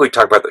 They typically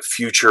talk about the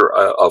future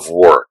of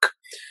work.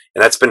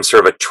 And that's been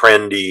sort of a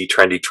trendy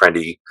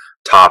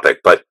topic.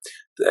 But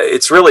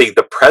it's really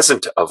the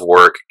present of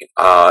work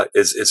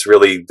is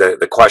really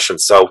the question.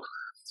 So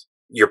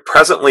you're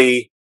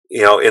presently,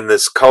 in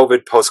this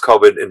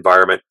post-COVID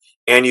environment,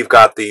 and you've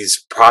got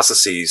these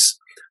processes.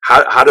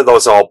 How do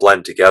those all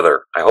blend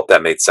together? I hope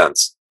that made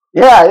sense.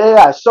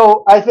 Yeah.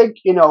 So I think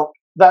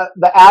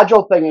the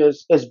agile thing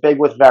is big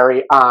with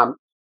Very.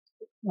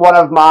 One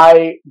of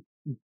my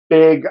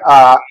big,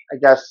 I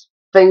guess,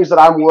 things that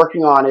I'm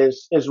working on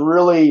is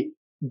really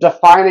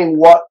defining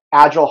what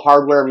agile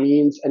hardware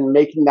means and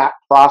making that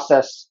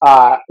process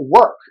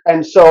work.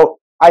 And so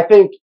I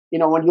think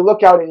when you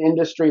look out in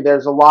industry,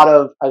 there's a lot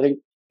of, I think,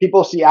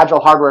 people see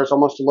agile hardware as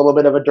almost a little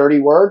bit of a dirty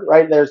word,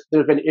 right? There's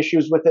been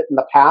issues with it in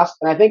the past,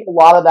 and I think a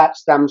lot of that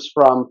stems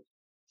from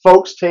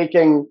folks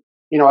taking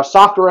a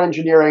software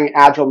engineering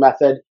agile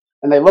method,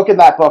 and they look at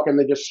that book and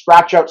they just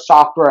scratch out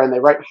software and they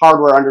write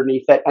hardware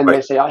underneath it, and they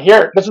Right. say, oh,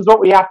 here, this is what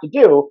we have to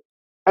do.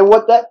 And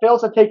what that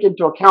fails to take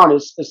into account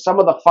is some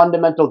of the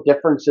fundamental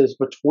differences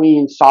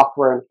between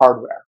software and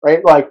hardware,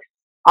 right? Like,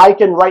 I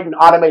can write an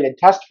automated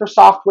test for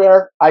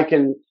software. I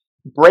can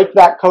break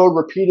that code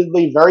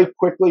repeatedly very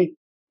quickly.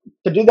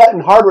 To do that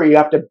in hardware, you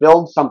have to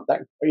build something,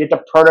 or you have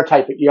to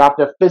prototype it. You have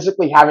to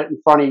physically have it in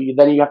front of you.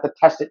 Then you have to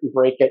test it and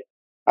break it.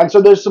 And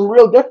so there's some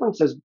real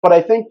differences. But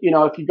I think,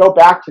 if you go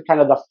back to kind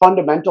of the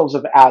fundamentals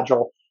of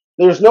Agile,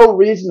 there's no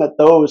reason that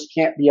those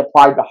can't be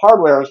applied to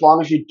hardware as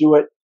long as you do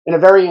it in a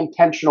very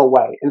intentional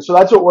way. And so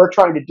that's what we're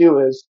trying to do,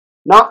 is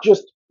not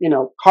just,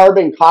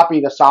 carbon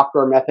copy the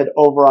software method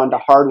over onto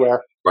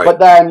hardware, Right.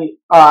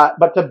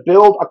 but to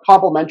build a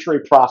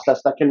complementary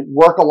process that can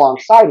work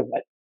alongside of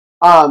it.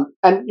 And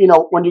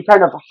when you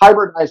kind of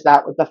hybridize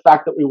that with the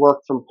fact that we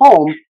work from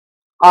home,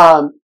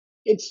 um,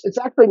 it's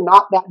actually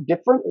not that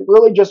different. It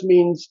really just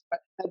means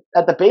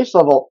at the base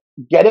level,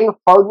 getting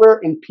hardware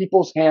in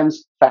people's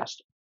hands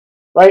faster,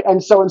 right?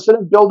 And so instead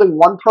of building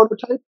one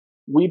prototype,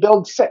 we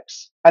build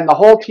six, and the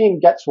whole team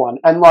gets one.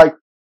 And like,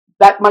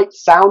 that might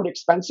sound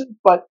expensive,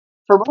 but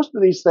for most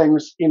of these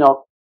things,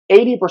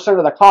 80%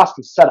 of the cost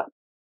is setup,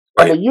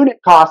 and Right. the unit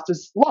cost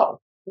is low.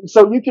 And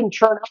so you can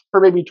churn out for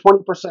maybe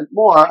 20%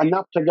 more,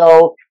 enough to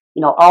go,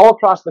 all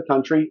across the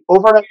country.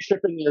 Overnight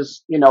shipping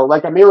is,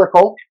 like a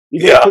miracle. You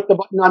just Yeah. click the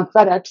button on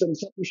FedEx and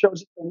something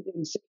shows up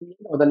in San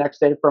Diego the next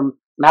day from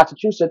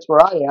Massachusetts,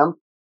 where I am.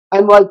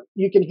 And like,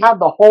 you can have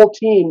the whole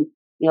team,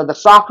 the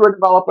software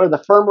developer,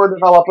 the firmware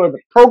developer, the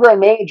program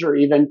manager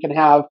even can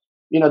have,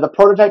 the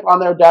prototype on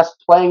their desk,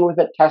 playing with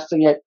it,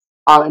 testing it,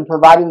 and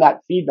providing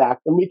that feedback.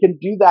 And we can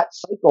do that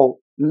cycle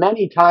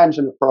many times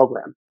in the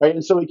program, right?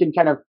 And so we can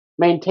kind of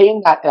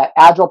maintain that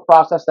agile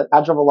process, that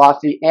agile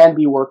velocity, and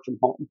be work from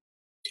home.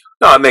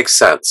 No, it makes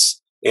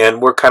sense.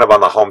 And we're kind of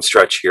on the home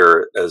stretch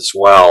here as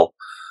well.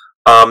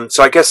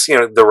 So I guess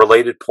the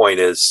related point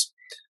is,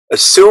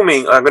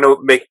 assuming I'm going to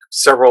make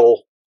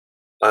several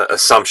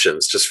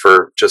assumptions just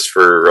for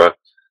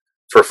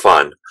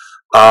fun.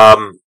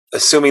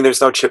 Assuming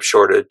there's no chip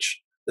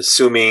shortage,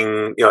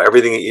 assuming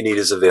everything that you need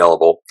is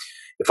available.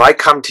 If I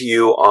come to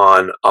you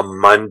on a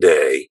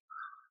Monday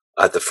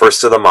at the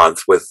first of the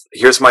month with,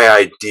 here's my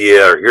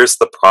idea, or here's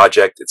the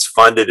project, it's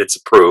funded, it's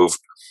approved.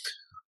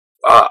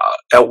 Uh,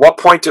 at what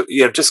point do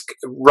just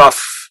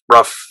rough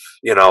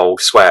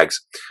swags?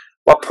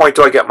 What point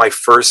do I get my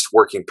first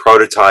working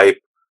prototype?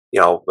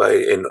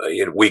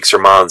 In weeks or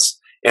months,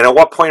 and at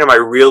what point am I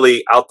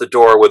really out the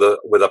door with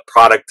a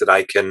product that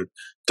I can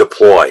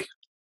deploy?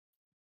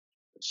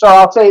 So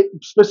I'll say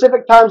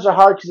specific times are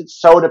hard because it's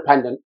so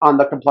dependent on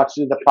the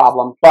complexity of the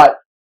problem. But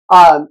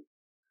um,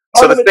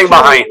 So part the of it thing too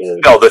behind is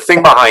no, the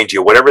thing behind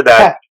you, whatever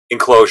that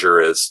enclosure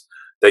is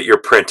that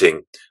you're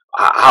printing,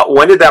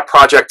 when did that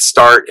project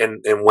start, and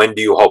when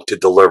do you hope to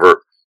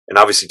deliver? And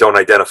obviously, don't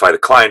identify the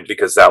client,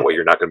 because that way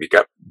you're not going to be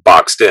get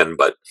boxed in.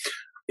 But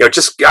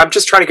just I'm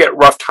just trying to get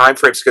rough time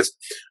frames, because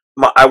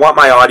I want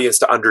my audience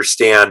to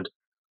understand,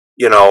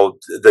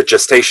 the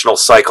gestational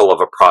cycle of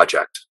a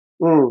project.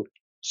 mm.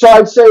 So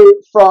I'd say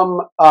from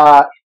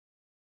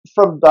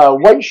the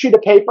white sheet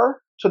of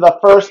paper to the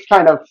first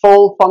kind of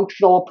full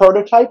functional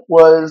prototype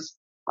was,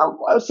 I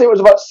would say, it was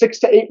about 6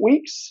 to 8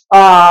 weeks,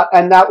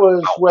 and that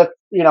was with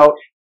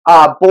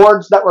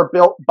boards that were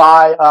built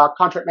by a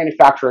contract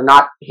manufacturer,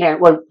 not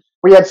hand.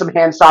 We had some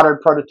hand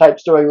soldered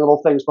prototypes doing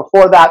little things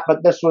before that,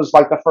 but this was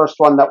like the first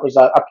one that was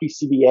a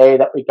PCBA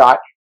that we got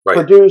Right.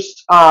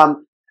 produced.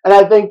 And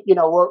I think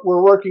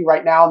we're working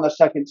right now on the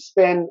second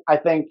spin. I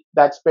think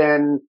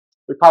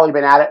we've probably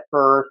been at it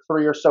for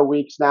 3 or so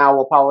weeks now.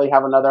 We'll probably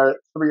have another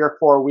 3 or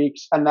 4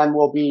 weeks, and then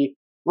we'll be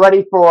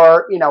ready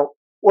for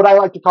what I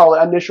like to call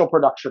an initial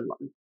production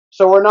run.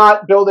 So we're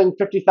not building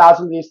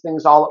 50,000 of these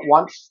things all at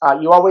once.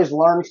 You always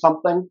learn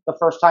something the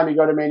first time you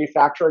go to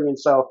manufacturing, and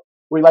so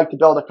we like to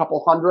build a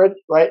couple hundred,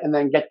 right, and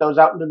then get those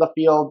out into the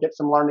field, get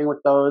some learning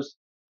with those.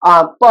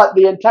 But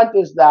the intent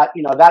is that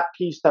that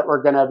piece that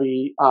we're going to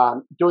be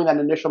doing, that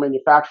initial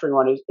manufacturing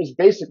one, is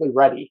basically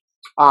ready,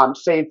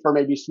 save for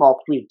maybe small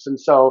tweaks. And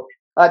so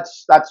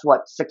that's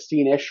what,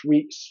 16-ish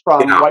weeks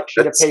from Yeah, white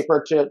sheet of that's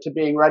paper to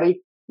being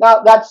ready.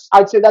 Now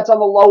I'd say that's on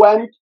the low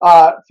end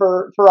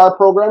for our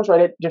programs,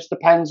 right? It just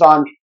depends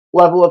on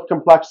level of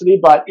complexity,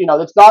 but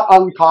it's not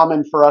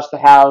uncommon for us to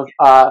have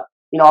a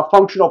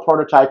functional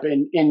prototype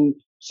in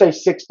say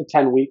 6 to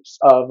 10 weeks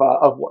of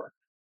work.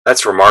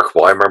 that's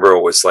remarkable. I remember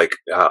it was like,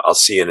 I'll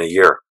see you in a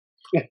year.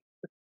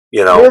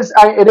 You know,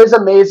 It is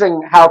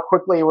amazing how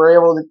quickly we're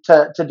able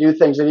to do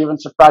things. It even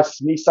surprises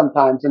me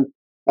sometimes.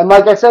 And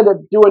like I said,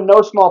 due in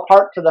no small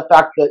part to the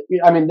fact that,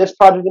 I mean, this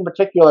project in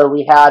particular,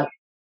 we had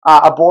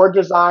a board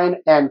design,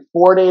 and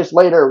 4 days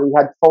later, we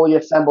had fully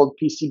assembled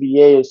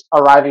PCBAs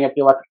arriving at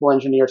the electrical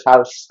engineer's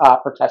house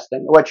for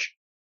testing. Which,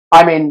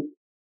 I mean,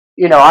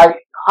 you know, I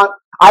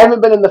I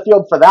haven't been in the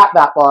field for that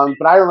long,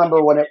 but I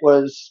remember when it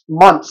was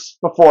months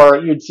before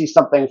you'd see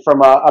something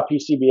from a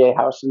PCBA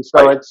house, and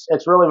so right.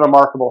 it's really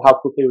remarkable how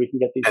quickly we can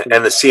get these things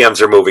And the done. CMs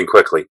are moving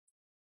quickly.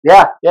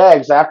 Yeah,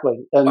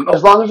 exactly. And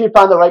as Wow. long as you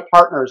find the right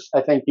partners,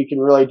 I think you can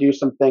really do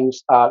some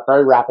things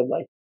very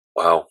rapidly.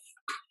 Wow.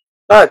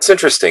 It's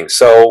interesting.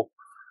 So,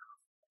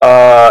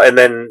 and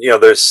then,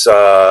 there's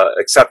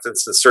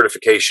acceptance and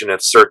certification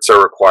if certs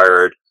are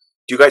required.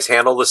 Do you guys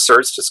handle the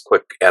certs? Just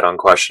quick add-on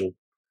question.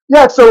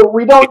 Yeah, so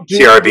we don't do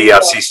CRB,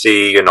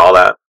 FCC, and all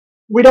that.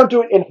 we don't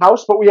do it in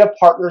house, but we have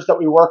partners that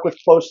we work with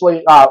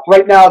closely.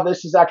 Right now,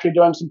 this is actually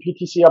doing some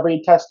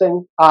PTCRB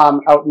testing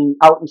out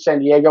in San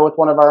Diego with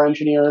one of our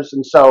engineers,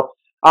 and so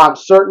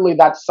certainly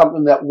that's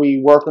something that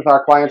we work with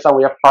our clients on.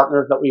 We have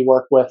partners that we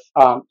work with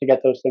to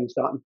get those things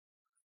done.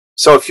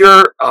 So if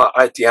you're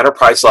at the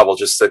enterprise level,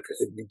 just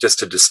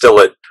to distill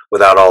it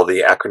without all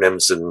the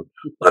acronyms and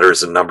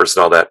letters and numbers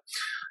and all that,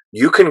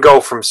 you can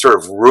go from sort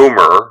of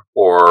rumor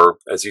or,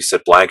 as you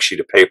said, blank sheet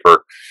of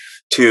paper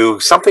to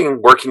something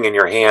working in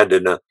your hand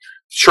in a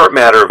short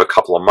matter of a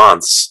couple of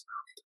months.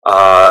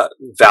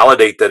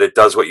 Validate that it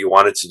does what you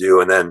want it to do,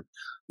 and then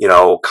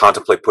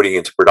contemplate putting it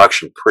into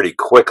production pretty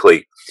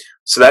quickly.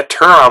 So that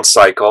turnaround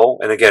cycle,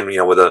 and again,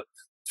 with a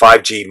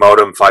 5G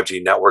modem,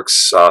 5G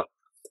networks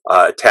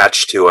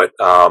attached to it,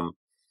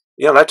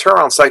 that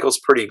turnaround cycle is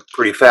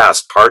pretty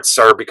fast. Parts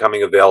are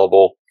becoming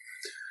available.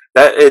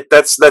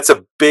 That's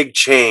a big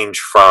change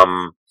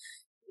from,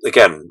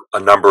 again, a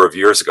number of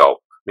years ago.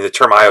 I mean, the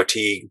term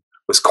IoT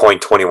was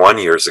coined 21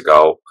 years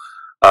ago,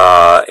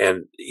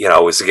 and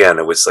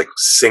it was like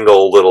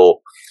single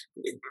little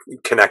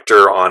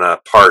connector on a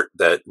part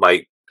that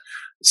might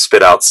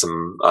spit out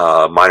some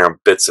minor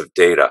bits of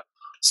data.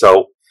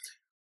 So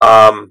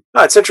no,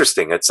 it's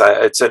interesting. It's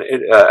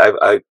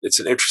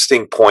an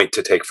interesting point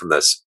to take from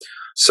this.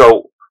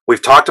 So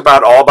we've talked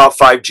about all about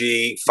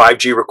 5G.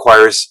 5G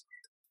requires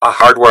a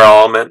hardware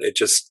element. It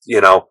just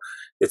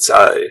it's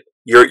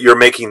you're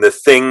making the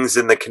things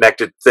in the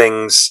connected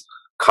things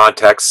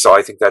context. So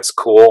I think that's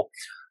cool.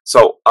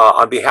 So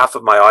on behalf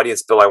of my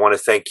audience, Bill, I want to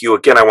thank you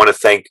again. I want to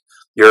thank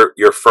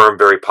your firm,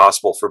 Very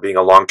Possible, for being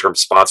a long-term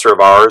sponsor of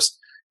ours,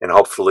 and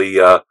hopefully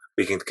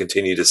we can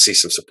continue to see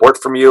some support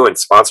from you and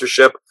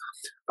sponsorship.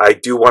 I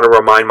do want to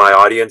remind my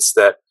audience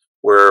that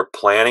we're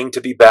planning to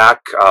be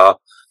back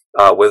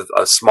with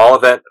a small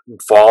event in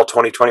fall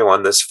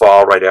 2021, this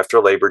fall, right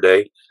after Labor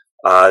Day,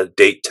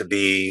 date to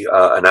be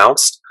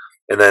announced,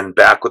 and then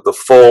back with the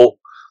full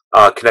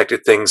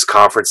Connected Things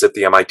conference at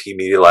the MIT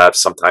Media Lab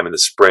sometime in the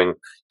spring,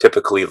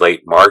 typically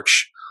late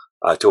March,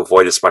 to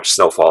avoid as much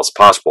snowfall as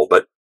possible.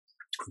 But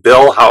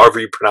Bill, however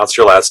you pronounce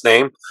your last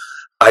name,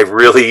 I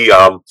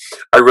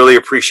really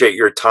appreciate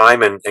your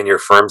time and your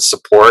firm's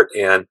support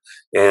and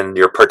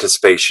your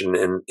participation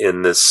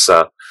in this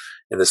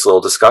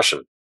little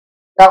discussion.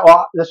 Yeah,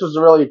 well, this was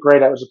really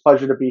great. It was a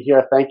pleasure to be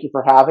here. Thank you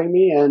for having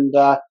me, and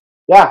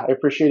yeah, I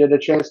appreciated a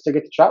chance to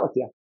get to chat with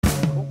you.